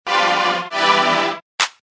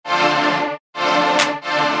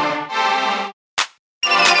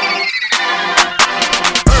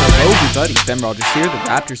everybody, Ben Rogers here, the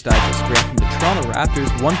Raptors Digest, reacting to Toronto Raptors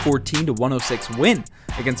 114-106 win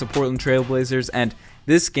against the Portland Trailblazers, and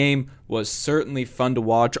this game was certainly fun to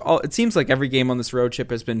watch. It seems like every game on this road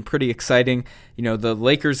trip has been pretty exciting. You know, the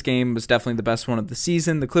Lakers game was definitely the best one of the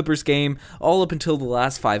season. The Clippers game, all up until the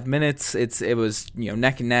last 5 minutes, it was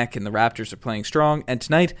neck and neck, and the Raptors are playing strong. And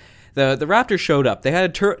tonight, the Raptors showed up. They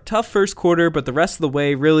had a tough first quarter, but the rest of the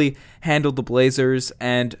way really handled the Blazers.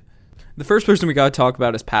 And the first person we got to talk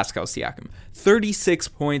about is Pascal Siakam. 36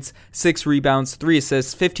 points, 6 rebounds, 3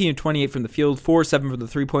 assists, 15 and 28 from the field, 4-7 from the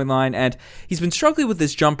three-point line, and he's been struggling with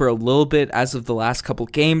his jumper a little bit as of the last couple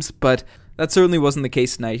games, but that certainly wasn't the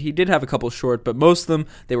case tonight. He did have a couple short, but most of them,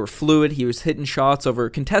 they were fluid. He was hitting shots over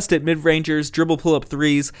contested mid-rangers, dribble pull-up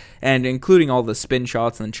threes, and including all the spin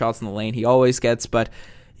shots and shots in the lane he always gets, but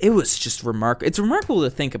it was just remarkable. It's remarkable to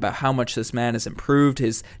think about how much this man has improved,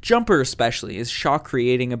 his jumper especially, his shot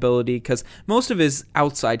creating ability, because most of his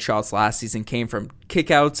outside shots last season came from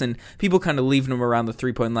kickouts and people kind of leaving him around the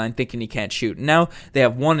three-point line thinking he can't shoot. Now they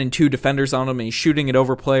have 1 and 2 defenders on him and he's shooting it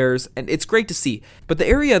over players, and it's great to see. But the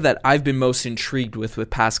area that I've been most intrigued with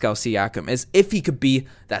Pascal Siakam is if he could be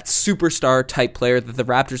that superstar type player that the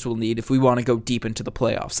Raptors will need if we want to go deep into the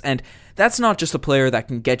playoffs. And that's not just a player that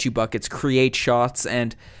can get you buckets, create shots,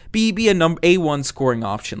 and be a A1 scoring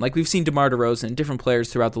option like we've seen DeMar DeRozan and different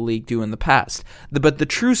players throughout the league do in the past. But the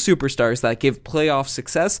true superstars that give playoff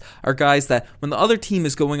success are guys that when the other team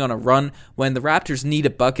is going on a run, when the Raptors need a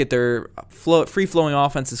bucket, their free-flowing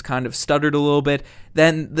offense is kind of stuttered a little bit,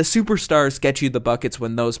 then the superstars get you the buckets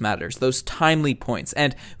when those matters, those timely points.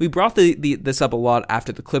 And we brought this up a lot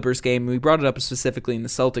after the Clippers game. We brought it up specifically in the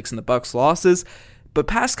Celtics and the Bucks losses. But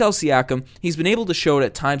Pascal Siakam, he's been able to show it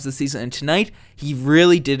at times this season, and tonight he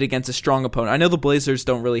really did it against a strong opponent. I know the Blazers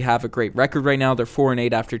don't really have a great record right now. They're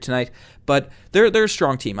 4-8 after tonight, but they're a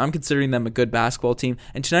strong team. I'm considering them a good basketball team.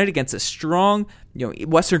 And tonight against a strong,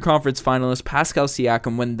 Western Conference finalist, Pascal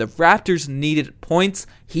Siakam, when the Raptors needed points,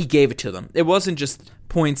 he gave it to them. It wasn't just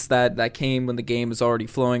points that came when the game was already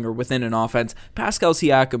flowing or within an offense. Pascal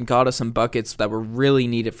Siakam got us some buckets that were really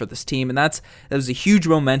needed for this team, and that was a huge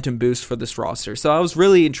momentum boost for this roster. So I was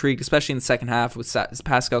really intrigued, especially in the second half with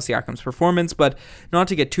Pascal Siakam's performance, but not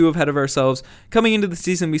to get too ahead of ourselves. Coming into the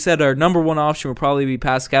season, we said our number 1 option would probably be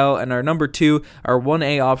Pascal, and our number 2, our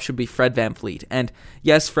 1A option would be Fred VanVleet. And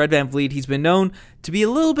yes, Fred VanVleet, he's been known to be a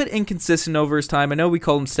little bit inconsistent over his time. I know we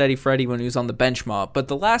called him Steady Freddy when he was on the bench mob, but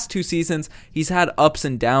the last 2 seasons, he's had ups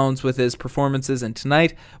and downs with his performances, and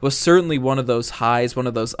tonight was certainly one of those highs, one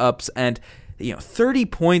of those ups, and 30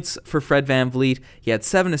 points for Fred VanVleet. He had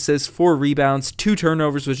 7 assists, 4 rebounds, 2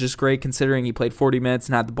 turnovers, which is great considering he played 40 minutes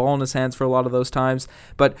and had the ball in his hands for a lot of those times.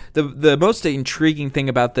 But the most intriguing thing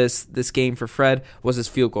about this game for Fred was his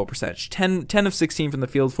field goal percentage. 10 of 16 from the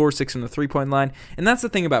field, 4-6 from the three-point line. And that's the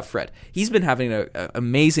thing about Fred. He's been having an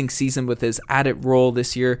amazing season with his added role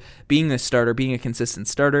this year, being a starter, being a consistent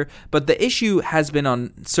starter. But the issue has been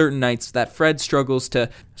on certain nights that Fred struggles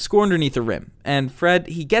to score underneath the rim. And Fred,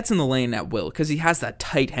 he gets in the lane at will because he has that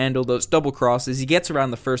tight handle, those double crosses. He gets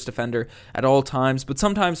around the first defender at all times, but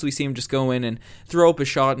sometimes we see him just go in and throw up a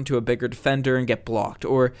shot into a bigger defender and get blocked,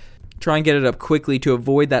 or try and get it up quickly to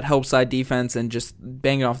avoid that help side defense and just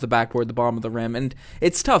bang it off the backboard, the bottom of the rim. And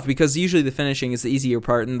it's tough because usually the finishing is the easier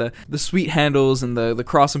part, and the sweet handles and the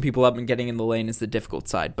crossing people up and getting in the lane is the difficult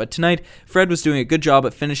side. But tonight, Fred was doing a good job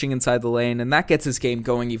at finishing inside the lane, and that gets his game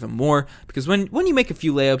going even more, because when you make a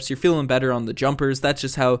few layups, you're feeling better on the jumpers. That's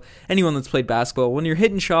just how anyone that's played basketball, when you're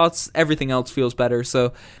hitting shots, everything else feels better.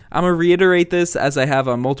 So I'm going to reiterate this as I have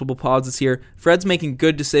on multiple pods this year. Fred's making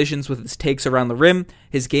good decisions with his takes around the rim.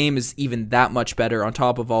 His game is even that much better on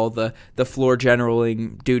top of all the floor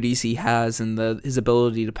generaling duties he has, and his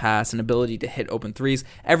ability to pass and ability to hit open threes.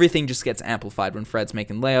 Everything just gets amplified when Fred's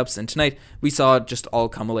making layups, and tonight we saw it just all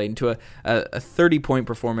culminate into a 30-point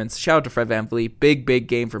performance. Shout out to Fred VanVleet. Big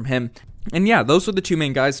game from him. And yeah, those were the 2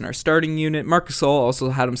 main guys in our starting unit. Marc Gasol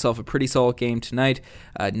also had himself a pretty solid game tonight.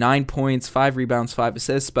 9 points, 5 rebounds, 5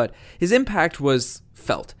 assists, but his impact was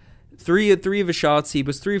felt. 3 of his shots, he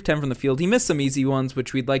was 3 of 10 from the field. He missed some easy ones,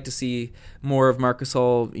 which we'd like to see more of Marc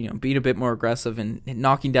Gasol, being a bit more aggressive and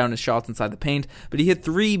knocking down his shots inside the paint. But he hit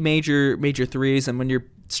 3 major threes, and when your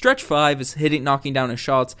stretch 5 is knocking down his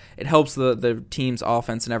shots, it helps the team's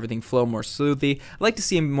offense and everything flow more smoothly. I'd like to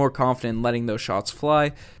see him more confident in letting those shots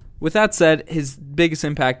fly. With that said, his biggest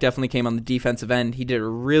impact definitely came on the defensive end. He did a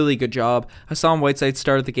really good job. Hassan Whiteside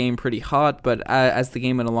started the game pretty hot, but as the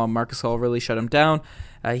game went along, Marc Gasol really shut him down.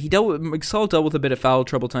 Gasol dealt with a bit of foul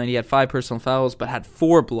trouble tonight. He had 5 personal fouls, but had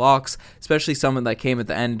 4 blocks, especially someone that came at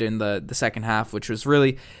the end in the second half, which was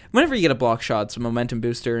really, whenever you get a block shot, it's a momentum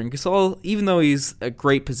booster. And Gasol, even though he's a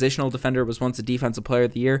great positional defender, was once a defensive player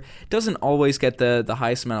of the year, doesn't always get the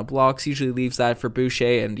highest amount of blocks, usually leaves that for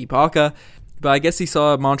Boucher and Ibaka. But I guess he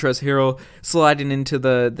saw Montrezl Harrell sliding into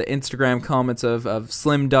the Instagram comments of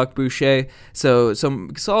Slim Duck Boucher. So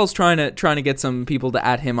Gasol's trying to get some people to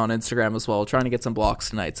add him on Instagram as well, trying to get some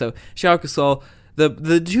blocks tonight. So shout out Gasol.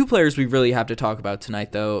 The 2 players we really have to talk about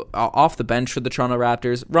tonight, though, off the bench for the Toronto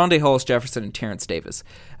Raptors, Rondae Hollis-Jefferson and Terrence Davis.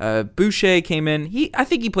 Boucher came in. I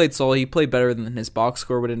think he played solid. He played better than his box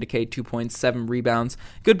score would indicate, 2 points, 7 rebounds.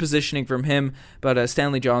 Good positioning from him, but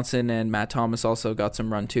Stanley Johnson and Matt Thomas also got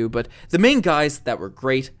some run too. But the main guys that were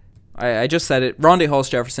great, I just said it, Rondae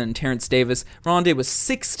Hollis-Jefferson and Terrence Davis. Rondae was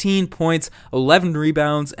 16 points, 11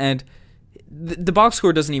 rebounds, and the box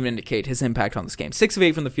score doesn't even indicate his impact on this game. 6 of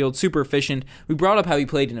 8 from the field, super efficient. We brought up how he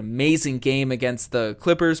played an amazing game against the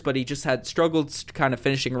Clippers, but he just had struggles kind of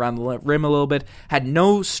finishing around the rim a little bit. Had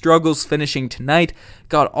no struggles finishing tonight.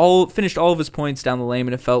 Finished all of his points down the lane,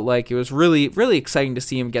 and it felt like it was really, really exciting to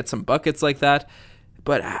see him get some buckets like that.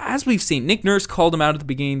 But as we've seen, Nick Nurse called him out at the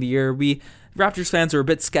beginning of the year. Raptors fans are a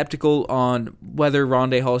bit skeptical on whether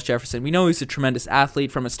Rondae Hollis-Jefferson, we know he's a tremendous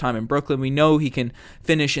athlete from his time in Brooklyn. We know he can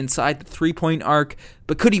finish inside the three-point arc,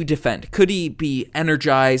 but could he defend? Could he be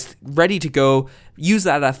energized, ready to go, use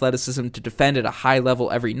that athleticism to defend at a high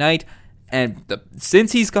level every night? And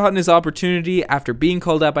since he's gotten his opportunity after being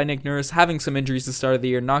called out by Nick Nurse, having some injuries at the start of the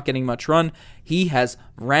year, not getting much run, he has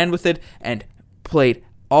ran with it and played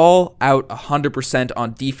all out 100%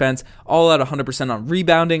 on defense, all out 100% on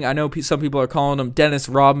rebounding. I know some people are calling him Dennis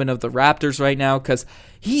Rodman of the Raptors right now because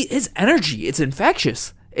his energy, it's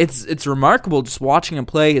infectious. It's remarkable just watching him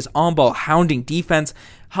play, his on-ball hounding defense,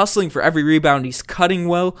 hustling for every rebound, he's cutting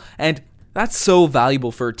well, and that's so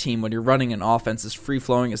valuable for a team when you're running an offense as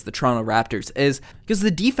free-flowing as the Toronto Raptors is, because the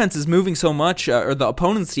defense is moving so much, or the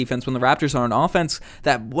opponent's defense when the Raptors are on offense,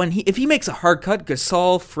 that if he makes a hard cut,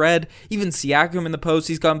 Gasol, Fred, even Siakam in the post,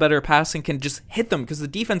 he's gotten better at passing, can just hit them, because the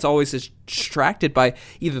defense always is distracted by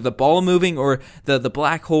either the ball moving or the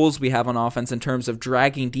black holes we have on offense in terms of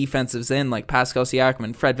dragging defensives in, like Pascal Siakam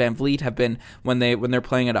and Fred VanVleet have been when they're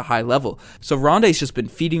playing at a high level. So Rondae's just been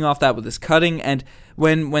feeding off that with his cutting, and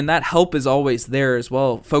when that help is always there as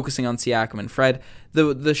well, focusing on Siakam and Fred,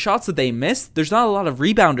 the shots that they miss, there's not a lot of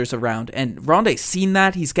rebounders around, and Rondae's seen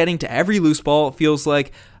that. He's getting to every loose ball, it feels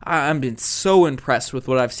like. I've been so impressed with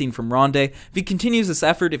what I've seen from Rondae. If he continues this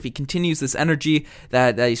effort, if he continues this energy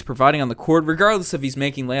that he's providing on the court, regardless if he's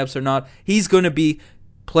making layups or not, he's going to be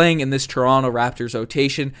playing in this Toronto Raptors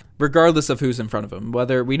rotation, regardless of who's in front of him.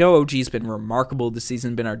 Whether we know OG's been remarkable this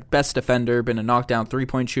season, been our best defender, been a knockdown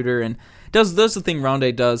three-point shooter, and does the thing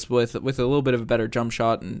Rondae does with a little bit of a better jump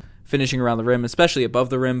shot and finishing around the rim, especially above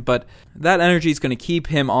the rim. But that energy is going to keep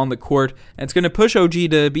him on the court, and it's going to push OG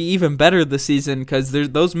to be even better this season, because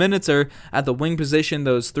those minutes are at the wing position.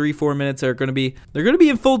 Those 3-4 minutes are going to be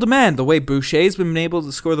in full demand. The way Boucher's been able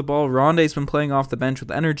to score the ball, Rondae's been playing off the bench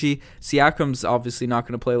with energy. Siakam's obviously not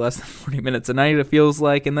going to play less than 40 minutes a night, it feels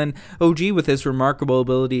like, and then OG with his remarkable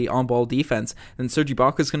ability on ball defense. And Serge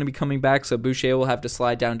Ibaka's going to be coming back, so Boucher will have to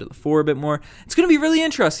slide down to the 4 a bit more. It's going to be really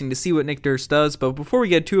interesting to see what Nick Nurse does. But before we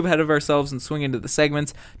get too ahead of ourselves and swing into the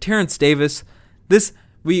segments, Terrence Davis,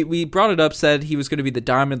 we brought it up, said he was going to be the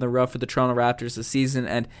diamond in the rough for the Toronto Raptors this season,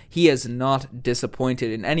 and he has not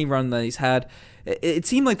disappointed in any run that he's had. It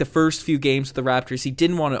seemed like the first few games with the Raptors, he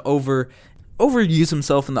didn't want to overuse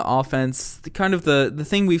himself in the offense. The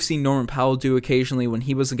thing we've seen Norman Powell do occasionally when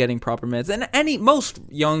he wasn't getting proper minutes, and most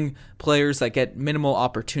young players that get minimal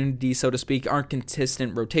opportunity, so to speak, aren't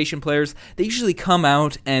consistent rotation players. They usually come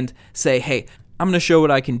out and say, hey, I'm going to show what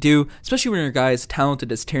I can do, especially when you're a guy as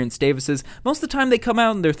talented as Terrence Davis is. Most of the time they come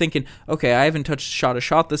out and they're thinking, okay, I haven't shot a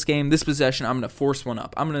shot this game. This possession, I'm going to force one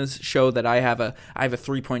up. I'm going to show that I have a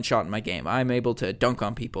 3-point shot in my game. I'm able to dunk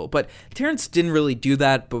on people. But Terrence didn't really do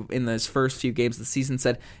that in his first few games of the season.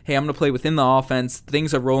 Said, hey, I'm going to play within the offense.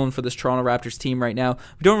 Things are rolling for this Toronto Raptors team right now.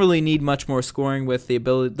 We don't really need much more scoring with the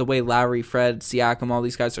way Lowry, Fred, Siakam, all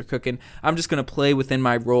these guys are cooking. I'm just going to play within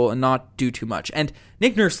my role and not do too much. And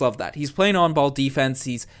Nick Nurse loved that. He's playing on-ball defense.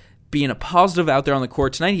 He's being a positive out there on the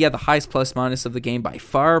court. Tonight he had the highest plus-minus of the game by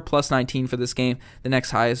far, plus 19 for this game. The next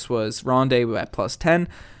highest was Rondae at plus 10.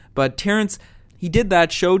 But Terrence, he did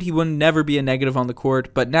that, showed he would never be a negative on the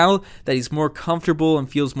court. But now that he's more comfortable and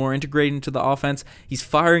feels more integrated into the offense, he's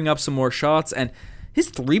firing up some more shots. And his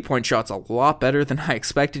three-point shot's a lot better than I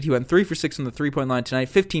expected. He went 3 for 6 from the three-point line tonight,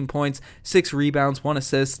 15 points, 6 rebounds, 1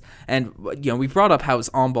 assist, and we brought up how his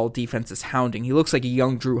on-ball defense is hounding. He looks like a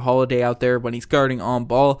young Drew Holiday out there when he's guarding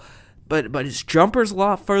on-ball. But his jumper's a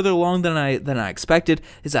lot further along than I expected.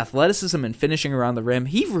 His athleticism and finishing around the rim,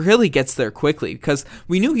 he really gets there quickly because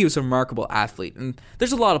we knew he was a remarkable athlete. And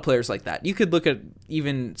there's a lot of players like that. You could look at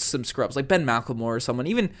even some scrubs like Ben McLemore or someone.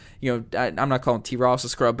 Even, I'm not calling T. Ross a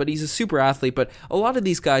scrub, but he's a super athlete. But a lot of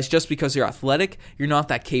these guys, just because you're athletic, you're not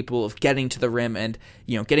that capable of getting to the rim and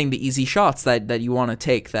getting the easy shots that you want to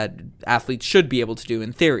take that athletes should be able to do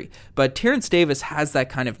in theory. But Terrence Davis has that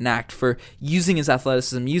kind of knack for using his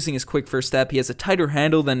athleticism, using his quick first step. He has a tighter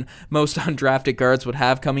handle than most undrafted guards would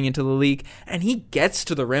have coming into the league, and he gets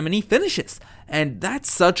to the rim and he finishes. And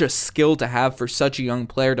that's such a skill to have for such a young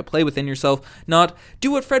player, to play within yourself, not do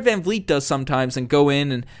what Fred VanVleet does sometimes and go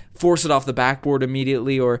in and force it off the backboard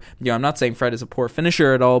immediately. Or, I'm not saying Fred is a poor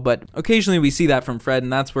finisher at all, but occasionally we see that from Fred,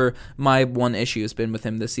 and that's where my one issue has been with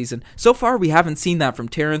him this season. So far, we haven't seen that from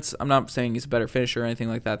Terrence. I'm not saying he's a better finisher or anything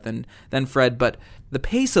like that than Fred, but the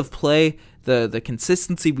pace of play, the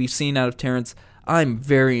consistency we've seen out of Terrence, I'm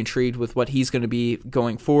very intrigued with what he's going to be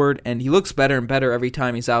going forward, and he looks better and better every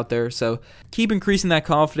time he's out there, so keep increasing that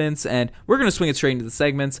confidence, and we're going to swing it straight into the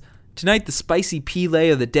segments. Tonight, the spicy P-lay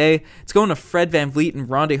of the day, it's going to Fred VanVleet and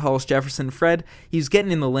Rondae Hollis-Jefferson. Fred, he's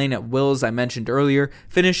getting in the lane at will, as I mentioned earlier,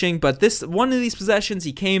 finishing, but one of these possessions,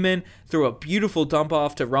 he came in, threw a beautiful dump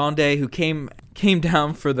off to Rondae, who came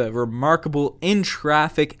down for the remarkable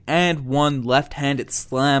in-traffic and one left-handed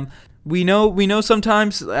slam. We know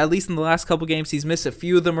sometimes, at least in the last couple games, he's missed a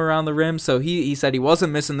few of them around the rim, so he said he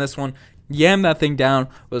wasn't missing this one. Yammed that thing down,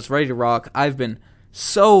 was ready to rock. I've been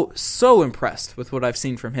so impressed with what I've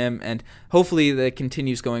seen from him, and hopefully that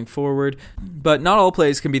continues going forward. But not all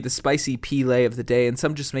plays can be the spicy P-lay of the day, and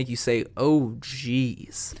some just make you say, oh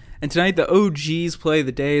geez. And tonight, the OGs play of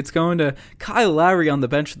the day. It's going to Kyle Lowry on the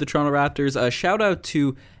bench for the Toronto Raptors. A shout out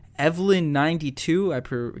to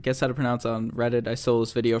Evelyn92, I guess how to pronounce on Reddit. I stole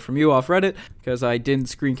this video from you off Reddit because I didn't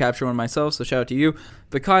screen capture one myself, so shout out to you.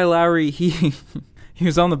 But Kyle Lowry, he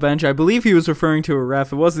was on the bench. I believe he was referring to a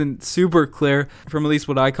ref. It wasn't super clear from at least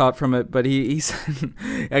what I caught from it, but he said,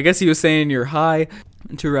 I guess he was saying you're high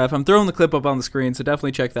to ref. I'm throwing the clip up on the screen, so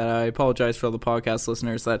definitely check that out. I apologize for all the podcast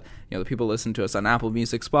listeners that, the people listen to us on Apple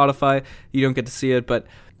Music, Spotify. You don't get to see it, but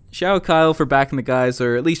shout out Kyle for backing the guys,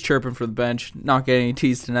 or at least chirping for the bench, not getting any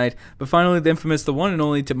tease tonight. But finally, the infamous, the one and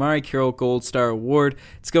only Damari Carroll Gold Star Award.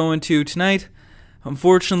 It's going to tonight.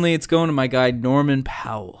 Unfortunately, it's going to my guy, Norman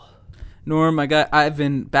Powell. Norm, my guy, I've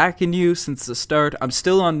been backing you since the start. I'm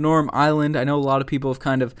still on Norm Island. I know a lot of people have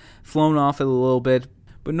kind of flown off it a little bit,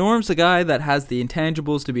 but Norm's a guy that has the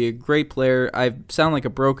intangibles to be a great player. I sound like a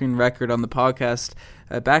broken record on the podcast,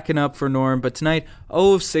 backing up for Norm, but tonight,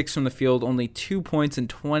 0 of 6 from the field, only 2 points in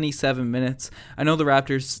 27 minutes. I know the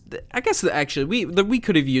Raptors, I guess actually, we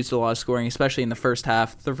could have used a lot of scoring, especially in the first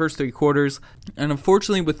half, the first 3 quarters, and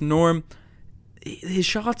unfortunately with Norm, his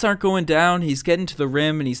shots aren't going down. He's getting to the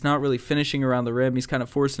rim, and he's not really finishing around the rim. He's kind of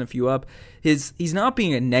forcing a few up. He's not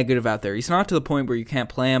being a negative out there. He's not to the point where you can't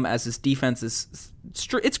play him, as his defense is...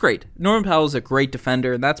 It's great. Norman Powell is a great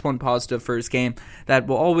defender, and that's one positive for his game that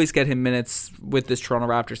will always get him minutes with this Toronto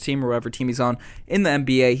Raptors team or whatever team he's on in the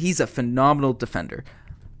NBA. He's a phenomenal defender.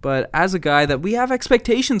 But as a guy that we have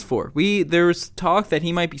expectations for, there's talk that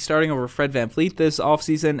he might be starting over Fred VanVleet this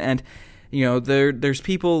offseason, and there's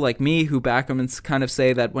people like me who back him and kind of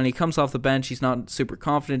say that when he comes off the bench, he's not super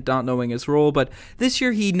confident, not knowing his role. But this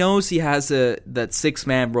year, he knows he has that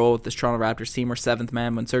 6-man role with this Toronto Raptors team, or 7th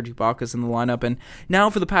man when Serge Ibaka's in the lineup. And now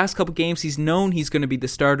for the past couple games, he's known he's going to be the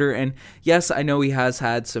starter. And yes, I know he has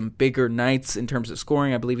had some bigger nights in terms of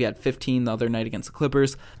scoring. I believe he had 15 the other night against the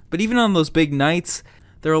Clippers. But even on those big nights,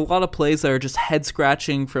 there are a lot of plays that are just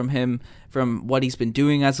head-scratching from him, from what he's been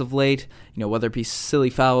doing as of late, whether it be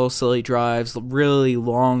silly fouls, silly drives, really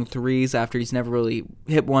long threes after he's never really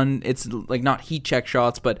hit one. It's like not heat check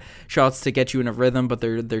shots, but shots to get you in a rhythm, but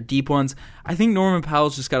they're deep ones. I think Norman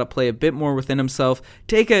Powell's just got to play a bit more within himself.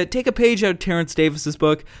 Take a page out of Terrence Davis's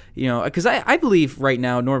book, because I believe right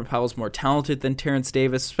now Norman Powell's more talented than Terrence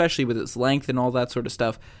Davis, especially with his length and all that sort of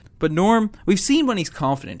stuff. But Norm, we've seen when he's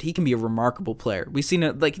confident, he can be a remarkable player. We've seen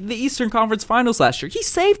it like the Eastern Conference Finals last year. He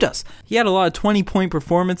saved us. He had a lot of 20-point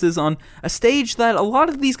performances on a stage that a lot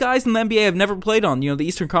of these guys in the NBA have never played on. The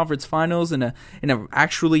Eastern Conference Finals in a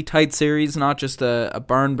actually tight series, not just a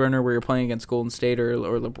barn burner where you're playing against Golden State or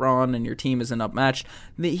LeBron and your team isn't upmatched.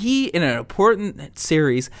 He, in an important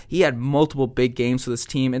series, he had multiple big games for this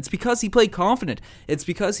team. It's because he played confident. It's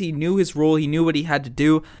because he knew his role, he knew what he had to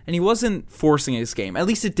do, and he wasn't forcing his game. At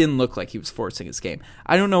least it didn't didn't look like he was forcing his game.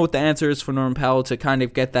 I don't know what the answer is for Norman Powell to kind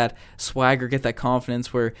of get that swagger, get that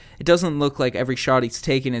confidence where it doesn't look like every shot he's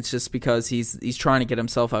taking, it's just because he's trying to get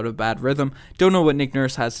himself out of bad rhythm. Don't know what Nick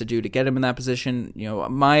Nurse has to do to get him in that position.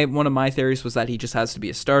 One of my theories was that he just has to be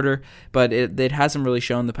a starter, but it hasn't really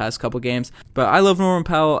shown the past couple games. But I love Norman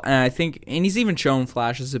Powell, and he's even shown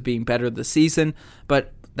flashes of being better this season,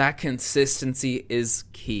 but that consistency is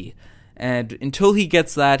key. And until he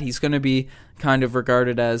gets that, he's going to be kind of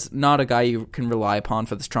regarded as not a guy you can rely upon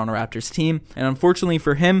for this Toronto Raptors team. And unfortunately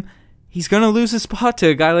for him, he's going to lose his spot to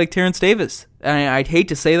a guy like Terrence Davis. And I'd hate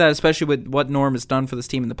to say that, especially with what Norm has done for this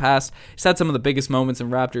team in the past. He's had some of the biggest moments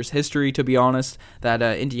in Raptors history, to be honest. That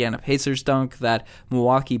Indiana Pacers dunk, that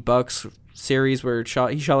Milwaukee Bucks series where he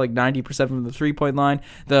shot like 90% from the three-point line,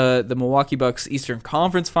 the Milwaukee Bucks Eastern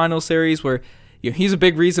Conference Final series where he's a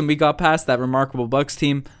big reason we got past that remarkable Bucks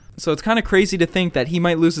team. So it's kind of crazy to think that he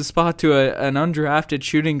might lose his spot to an undrafted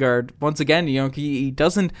shooting guard. Once again, he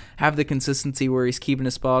doesn't have the consistency where he's keeping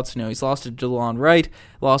his spots. He's lost it to DeLon Wright,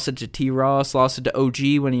 lost it to T. Ross, lost it to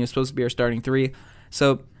OG when he was supposed to be our starting three.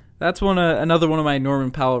 So that's another one of my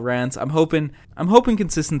Norman Powell rants. I'm hoping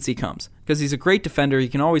consistency comes because he's a great defender. He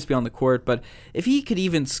can always be on the court, but if he could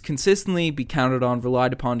even consistently be counted on,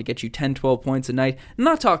 relied upon to get you 10, 12 points a night, I'm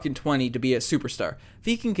not talking 20 to be a superstar. If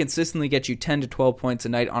he can consistently get you 10 to 12 points a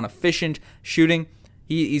night on efficient shooting,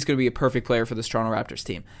 he's going to be a perfect player for this Toronto Raptors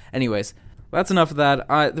team. Anyways, that's enough of that.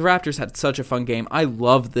 The Raptors had such a fun game. I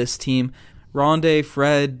love this team. Rondae,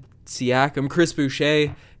 Fred, Siakam, Chris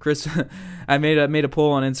Boucher. I made a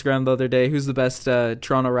poll on Instagram the other day. Who's the best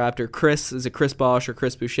Toronto Raptor? Chris, is it Chris Bosh or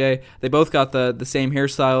Chris Boucher? They both got the same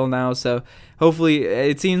hairstyle now, so hopefully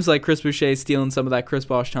it seems like Chris Boucher is stealing some of that Chris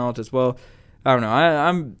Bosh talent as well. I don't know.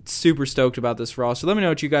 I'm super stoked about this roster. Let me know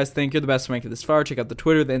what you guys think. You're the best to make it this far. Check out the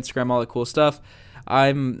Twitter, the Instagram, all that cool stuff.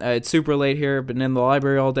 It's super late here, been in the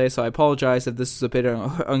library all day, so I apologize if this is a bit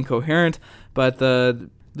incoherent, but the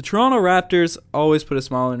Toronto Raptors always put a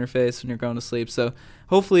smile on your face when you're going to sleep, so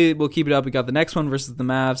hopefully we'll keep it up. We got the next one versus the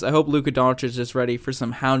Mavs. I hope Luka Doncic is ready for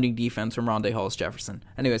some hounding defense from Rondae Hollis-Jefferson.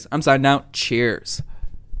 Anyways, I'm signing out. Cheers.